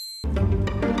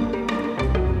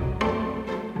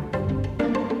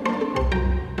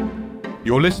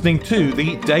You're listening to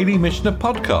the Daily Mishnah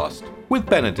Podcast with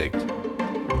Benedict.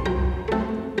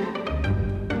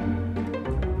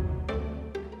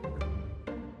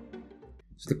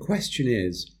 So the question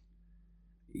is,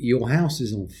 your house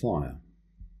is on fire,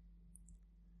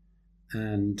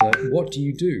 and what do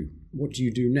you do? What do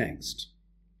you do next?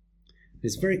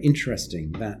 It's very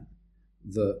interesting that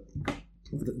the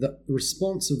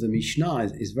response of the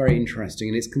Mishnah is very interesting,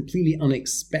 and it's completely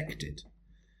unexpected.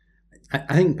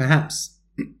 I think perhaps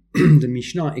the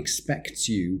Mishnah expects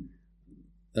you,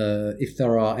 if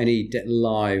there are any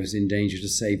lives in danger, to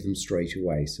save them straight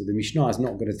away. So the Mishnah is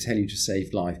not going to tell you to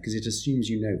save life because it assumes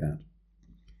you know that.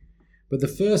 But the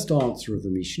first answer of the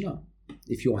Mishnah,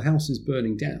 if your house is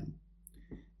burning down,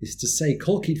 is to say,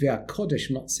 Kol kitvei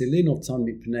hakodesh matzilin otan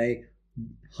mipnei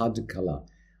hadkala.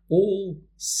 All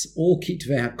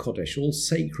kitvei hakodesh, all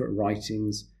sacred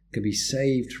writings, can be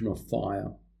saved from a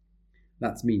fire.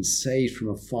 That means saved from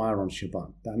a fire on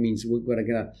Shabbat. That means we're going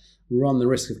to run the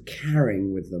risk of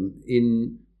carrying with them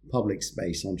in public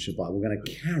space on Shabbat. We're going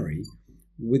to carry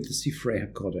with the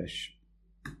Sifrei HaKodesh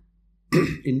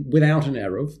without an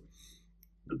eruv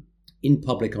in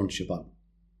public on Shabbat.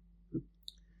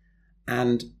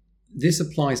 And this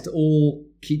applies to all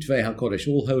Kitvei HaKodesh,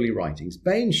 all holy writings,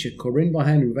 Bein shekorin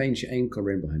bahem uvein she'ein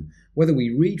korin bahem, whether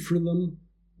we read from them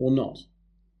or not.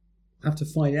 Have to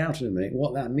find out in a minute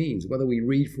what that means, whether we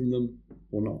read from them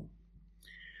or not.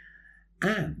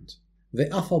 And the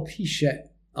afal pishe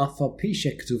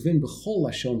ktuvin b'chol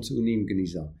lashon tu'unim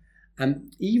geniza,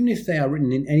 and even if they are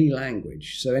written in any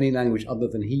language, so any language other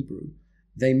than Hebrew,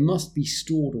 they must be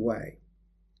stored away.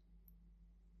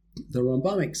 The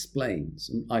Rambam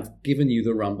explains, and I've given you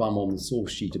the Rambam on the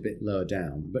source sheet a bit lower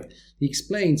down, but he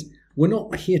explains we're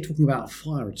not here talking about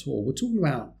fire at all. We're talking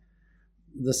about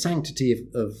the sanctity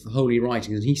of holy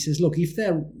writings. And he says, look, if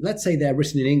let's say they're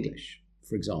written in English,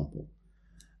 for example,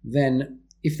 then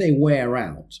if they wear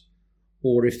out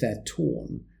or if they're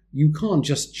torn, you can't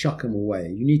just chuck them away.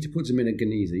 You need to put them in a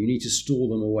geniza. You need to store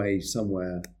them away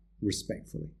somewhere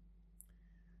respectfully.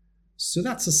 So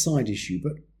that's a side issue,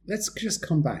 but let's just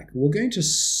come back. We're going to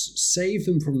save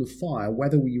them from the fire,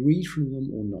 whether we read from them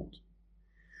or not.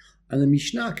 And the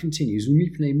Mishnah continues,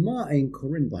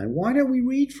 why don't we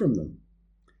read from them?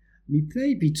 Because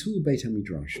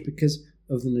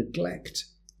of the neglect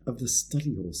of the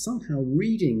study hall. Somehow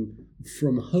reading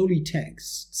from holy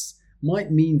texts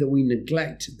might mean that we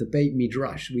neglect the Beit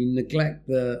Midrash. We neglect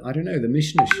the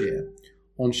Mishnah Shir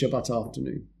on Shabbat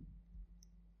afternoon.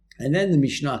 And then the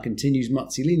Mishnah continues,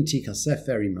 Matzilin tik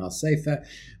hasefer im hasefer.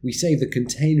 We save the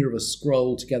container of a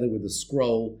scroll together with the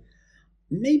scroll.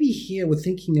 Maybe here we're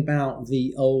thinking about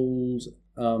the old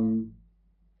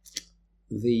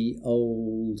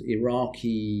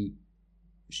Iraqi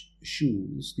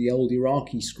shuls, the old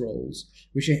Iraqi scrolls,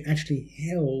 which are actually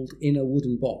held in a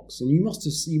wooden box. And you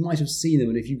might have seen them,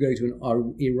 and if you go to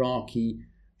an Iraqi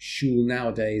shul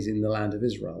nowadays in the land of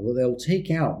Israel, well, they'll take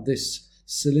out this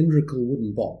cylindrical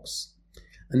wooden box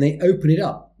and they open it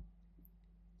up,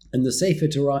 and the Sefer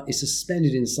Torah is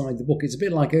suspended inside the book. It's a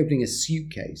bit like opening a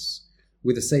suitcase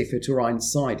with a Sefer Torah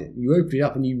inside it. You open it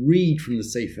up and you read from the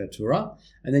Sefer Torah,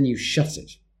 and then you shut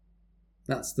it.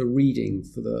 That's the reading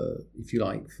for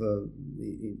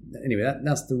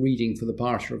that's the reading for the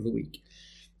Parsha of the week.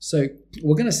 So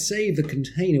we're going to save the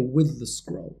container with the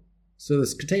scroll. So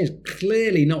this container is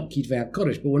clearly not Kitvei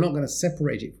HaKodesh, but we're not going to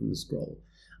separate it from the scroll.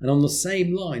 And on the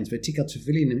same lines, V'tika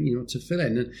tefillin,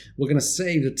 tefillin, and we're going to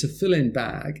save the tefillin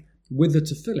bag with the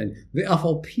tefillin,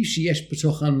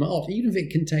 even if it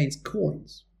contains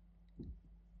coins.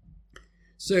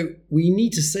 So we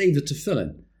need to save the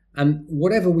tefillin, and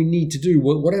whatever we need to do,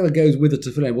 whatever goes with the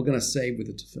tefillin, we're going to save with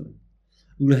the tefillin.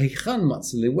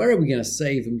 Where are we going to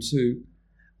save them to?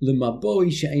 To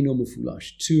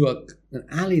an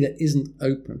alley that isn't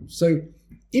open. So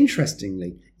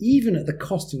interestingly, even at the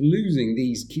cost of losing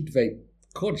these Kitvei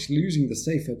Kodesh, losing the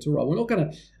Sefer Torah, we're not going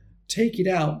to take it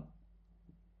out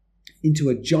into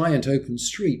a giant open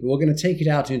street, but we're going to take it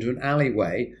out into an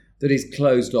alleyway that is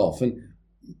closed off. And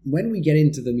when we get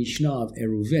into the Mishnah of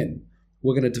Eruvin,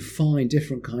 we're going to define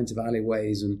different kinds of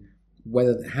alleyways and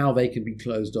how they can be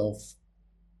closed off.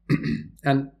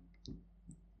 And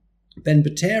Ben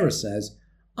Batera says,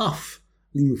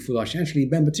 actually,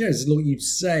 Ben Batera says, look, you'd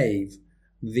save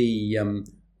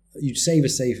a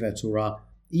Sefer Torah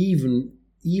even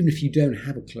if you don't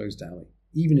have a closed alley,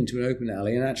 even into an open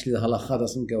alley. And actually the halacha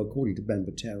doesn't go according to Ben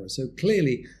Batera. So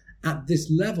clearly at this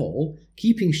level,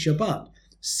 keeping Shabbat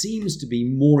seems to be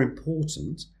more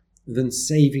important than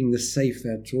saving the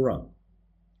Sefer Torah. And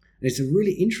it's a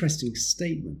really interesting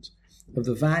statement of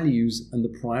the values and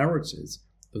the priorities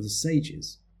of the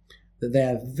sages. that they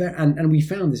are very, and we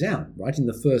found this out, right, in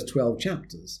the first 12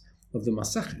 chapters of the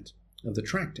Masachet, of the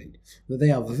tractate, that they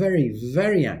are very,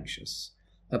 very anxious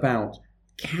about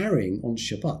carrying on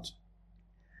Shabbat.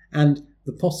 And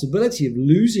the possibility of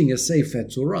losing a Sefer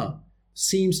Torah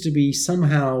seems to be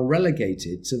somehow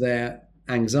relegated to their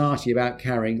anxiety about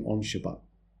carrying on Shabbat.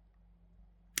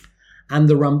 And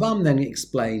the Rambam then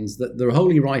explains that the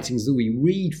holy writings that we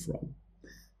read from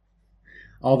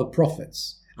are the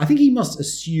prophets. I think he must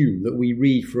assume that we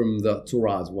read from the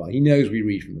Torah as well. He knows we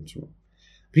read from the Torah.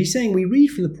 But he's saying we read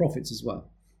from the prophets as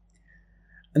well.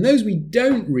 And those we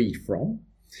don't read from,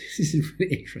 this is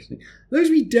really interesting, those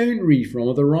we don't read from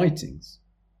are the writings.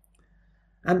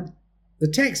 And the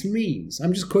text means,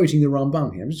 I'm just quoting the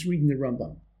Rambam here, I'm just reading the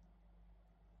Rambam.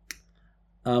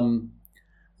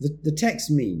 The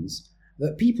text means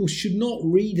that people should not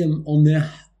read them on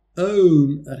their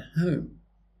own at home.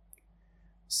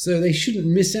 So they shouldn't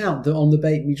miss out on the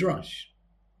Beit Midrash.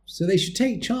 So they should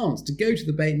take chance to go to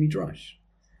the Beit Midrash.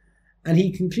 And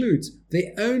he concludes,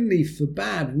 they only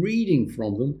forbade reading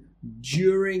from them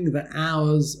during the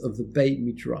hours of the Beit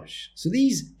Midrash. So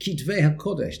these Kitvei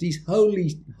HaKodesh, these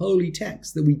holy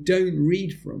texts that we don't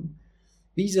read from,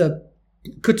 these are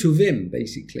Ketuvim,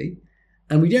 basically,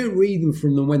 and we don't read them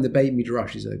from them when the Beit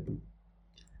Midrash is open.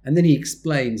 And then he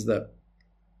explains that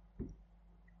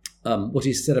what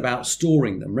he said about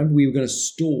storing them. Remember, we were going to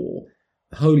store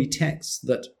holy texts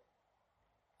that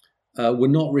were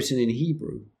not written in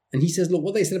Hebrew. And he says, look,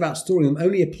 what they said about storing them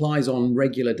only applies on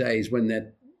regular days when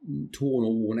they're torn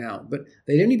or worn out. But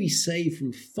they'd only be saved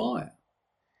from fire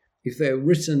if they're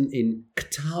written in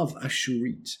Ktav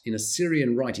Ashurit, in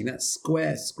Assyrian writing. That's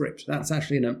square script. That's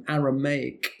actually an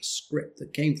Aramaic script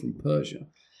that came from Persia.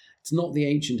 It's not the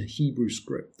ancient Hebrew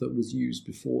script that was used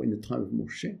before in the time of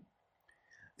Moshe.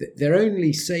 They're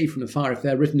only saved from the fire if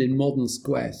they're written in modern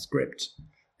square script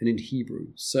and in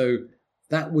Hebrew. So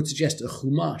that would suggest a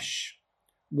chumash.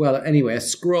 Well, anyway, a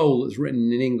scroll that's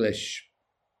written in English,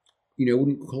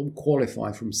 wouldn't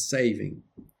qualify from saving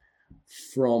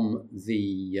from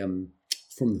the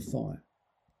fire.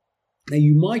 Now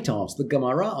you might ask, the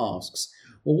Gemara asks,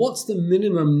 well, what's the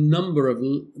minimum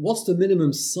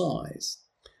size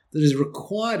that is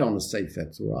required on a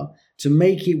Sefer Torah to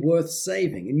make it worth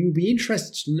saving? And you'll be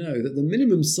interested to know that the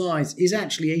minimum size is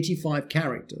actually 85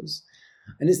 characters.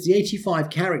 And it's the 85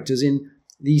 characters in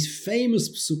these famous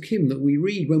psukim that we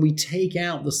read when we take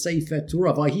out the Sefer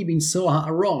Torah, Vahi bin Soha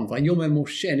Aaron, Vayomer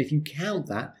Moshe. And if you count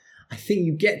that, I think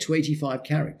you get to 85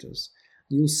 characters.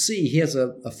 You'll see, here's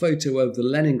a photo of the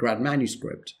Leningrad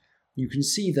manuscript. You can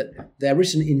see that they're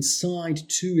written inside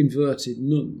two inverted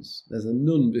nuns. There's a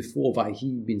nun before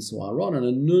Vahi bin Soha Aaron and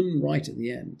a nun right at the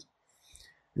end.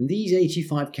 And these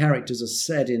 85 characters are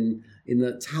said in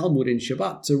the Talmud in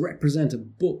Shabbat to represent a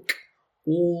book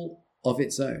all of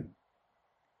its own.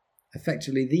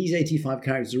 Effectively, these 85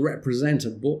 characters represent a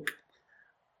book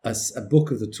of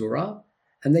the Torah,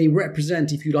 and they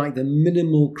represent, if you like, the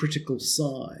minimal critical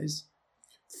size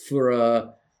for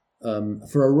a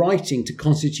writing to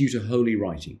constitute a holy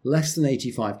writing. Less than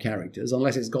 85 characters,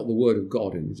 unless it's got the word of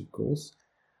God in it, of course,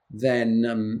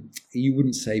 then you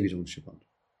wouldn't save it on Shabbat.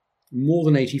 More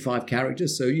than 85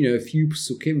 characters, so, a few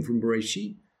psukim from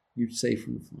Bereshit, you'd save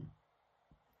from the fire.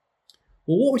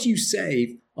 Well, what would you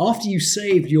save after you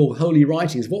saved your holy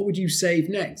writings? What would you save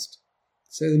next?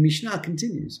 So the Mishnah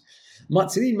continues.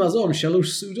 Matzilin mazon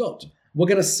shalosh sudot. We're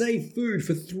going to save food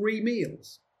for 3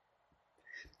 meals.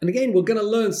 And again, we're going to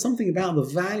learn something about the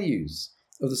values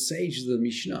of the sages of the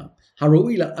Mishnah.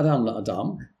 Haroi la'adam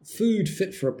la'adam. Food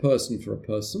fit for a person for a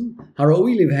person.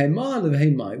 Haroi livhema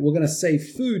livhemai. We're going to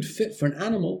save food fit for an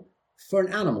animal for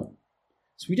an animal.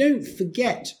 So we don't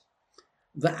forget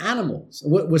the animals.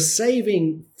 We're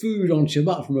saving food on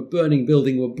Shabbat from a burning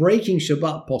building. We're breaking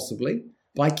Shabbat possibly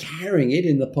by carrying it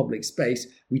in the public space.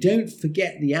 We don't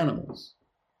forget the animals.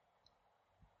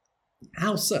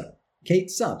 How so? Kate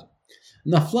Sad.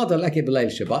 Naflada leke b'leil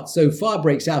Shabbat. So fire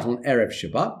breaks out on Erev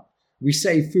Shabbat. We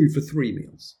save food for 3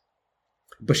 meals.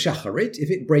 B'shacharit, if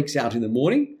it breaks out in the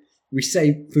morning, we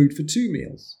save food for 2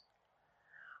 meals.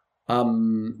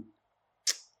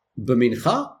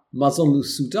 B'mincha, mazon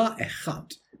l'suda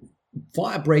echat.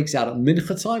 Fire breaks out at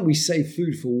mincha time, we save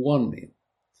food for 1 meal.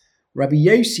 Rabbi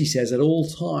Yossi says at all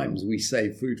times we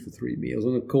save food for 3 meals.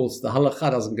 And of course, the halacha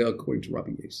doesn't go according to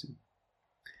Rabbi Yossi.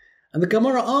 And the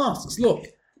Gemara asks, look,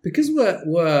 because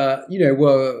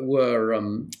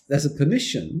there's a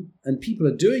permission and people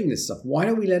are doing this stuff, why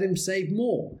don't we let him save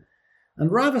more?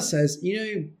 And Rava says,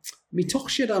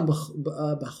 because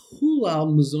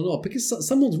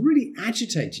someone's really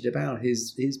agitated about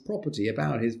his property,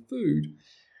 about his food,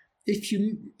 if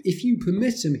you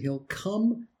permit him, he'll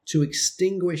come to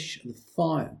extinguish the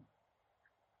fire.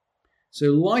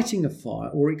 So lighting a fire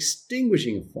or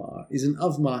extinguishing a fire is an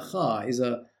av malacha, is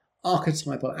an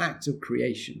archetypal act of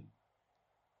creation.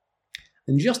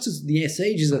 And just as the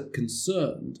sages are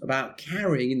concerned about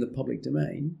carrying in the public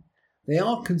domain, they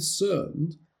are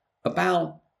concerned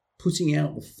about putting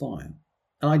out the fire.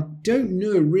 And I don't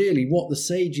know really what the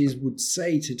sages would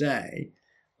say today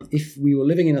if we were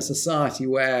living in a society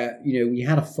where, we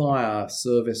had a fire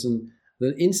service and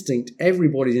the instinct,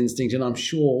 everybody's instinct, and I'm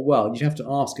sure, well, you'd have to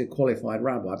ask a qualified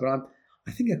rabbi, but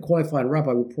I think a qualified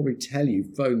rabbi would probably tell you,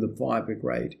 phone the fire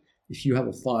brigade if you have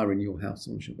a fire in your house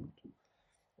on Shabbat.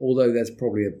 Although there's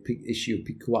probably an issue of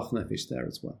pikuach nefesh there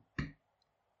as well.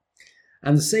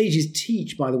 And the sages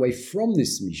teach, by the way, from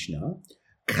this Mishnah,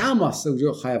 how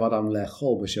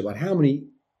many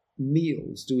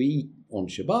meals do we eat on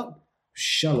Shabbat?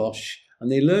 Shalosh.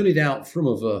 And they learn it out from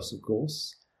a verse, of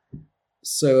course.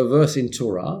 So a verse in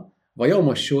Torah,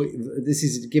 this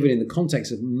is given in the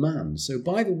context of man. So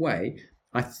by the way,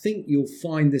 I think you'll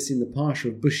find this in the Parsha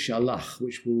of B'Shalach,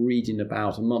 which we'll read in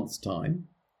about a month's time.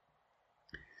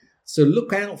 So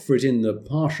look out for it in the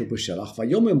Parsha of B'Shalach.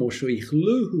 Vayomer Moshe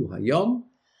ichluhu hayom.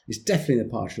 It's definitely in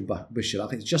the Parsha of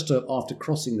B'Shalach. It's just after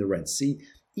crossing the Red Sea.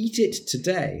 Eat it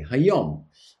today, hayom.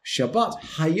 Shabbat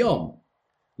hayom.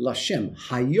 Lashem,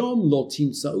 hayom lo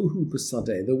timsa'uhu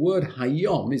b'sadeh. The word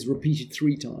hayom is repeated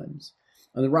 3 times.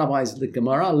 And the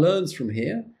Gemara learns from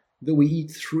here that we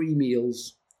eat 3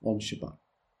 meals on Shabbat.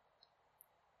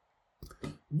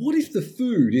 What if the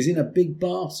food is in a big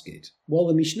basket? Well,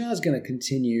 the Mishnah is going to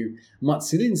continue.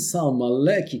 Matzilin sal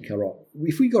maleki karot.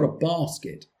 If we got a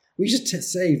basket, we just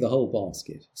save the whole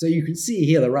basket. So you can see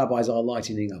here the rabbis are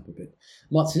lightening up a bit.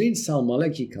 Matzilin sal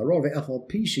maleki karot ve'afal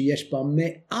pisha yesh ba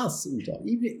me'as uda.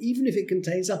 Even if it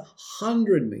contains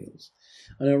 100 meals.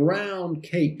 And a round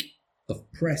cake of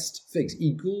pressed figs.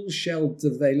 Igul shel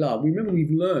devela. Remember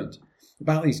we've learned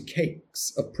about these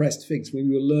cakes of pressed figs when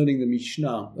we were learning the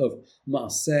Mishnah of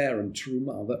Maaser and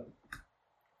Truma, that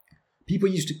people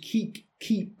used to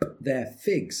keep their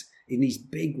figs in these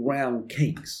big round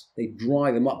cakes. They dry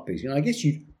them up basically. And I guess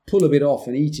you'd pull a bit off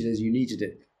and eat it as you needed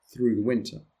it through the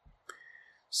winter.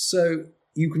 So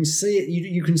you can see it,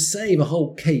 you can save a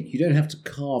whole cake. You don't have to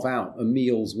carve out a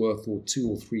meal's worth or 2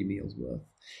 or 3 meals worth.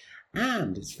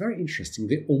 And it's very interesting.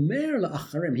 The Omer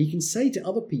la'acharem, he can say to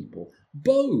other people,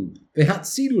 Bo,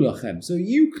 vehatzilu lachem. So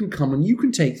you can come and you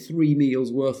can take 3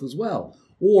 meals worth as well,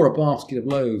 or a basket of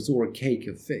loaves, or a cake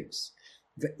of figs.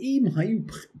 Ve'im hayu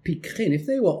pikhin, if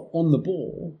they were on the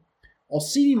ball,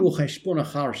 osimu cheshbon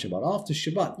achar Shabbat. After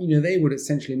Shabbat, they would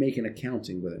essentially make an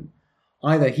accounting with him.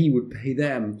 Either he would pay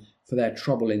them for their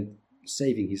trouble in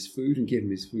saving his food and give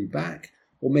him his food back,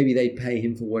 or maybe they'd pay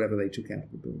him for whatever they took out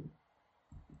of the building.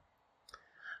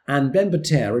 And Ben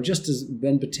Batera, just as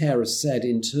Ben Batera said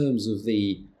in terms of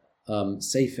the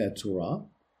Sefer Torah,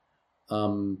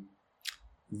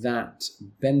 that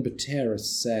Ben Batera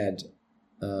said,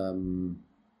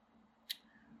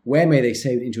 where may they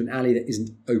save it into an alley that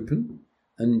isn't open?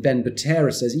 And Ben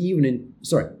Batera says, even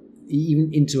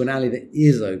into an alley that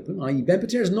is open, i.e. Ben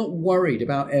Batera is not worried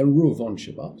about Eruv on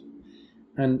Shabbat.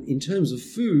 And in terms of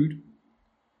food,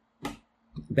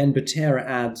 Ben Batera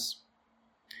adds,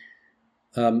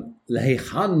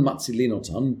 Lehechan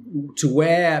matzilinotam, to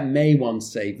where may one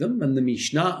save them? And the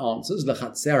Mishnah answers,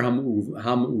 Lechatzer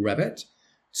hamu'urebet,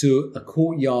 to a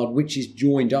courtyard which is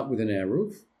joined up with an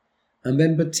eruv. And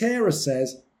then Batera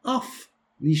says, Af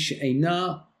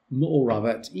lishe'ena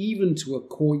mu'urebet, even to a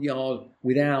courtyard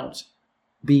without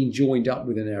being joined up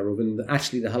with an eruv. And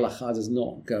actually the halacha does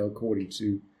not go according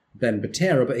to Ben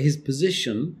Batera, but his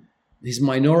position, his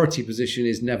minority position,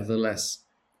 is nevertheless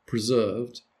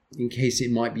preserved, in case it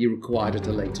might be required at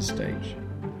a later stage.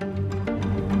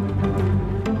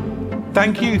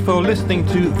 Thank you for listening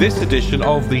to this edition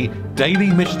of the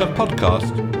Daily Mishnah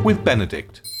Podcast with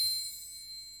Benedict.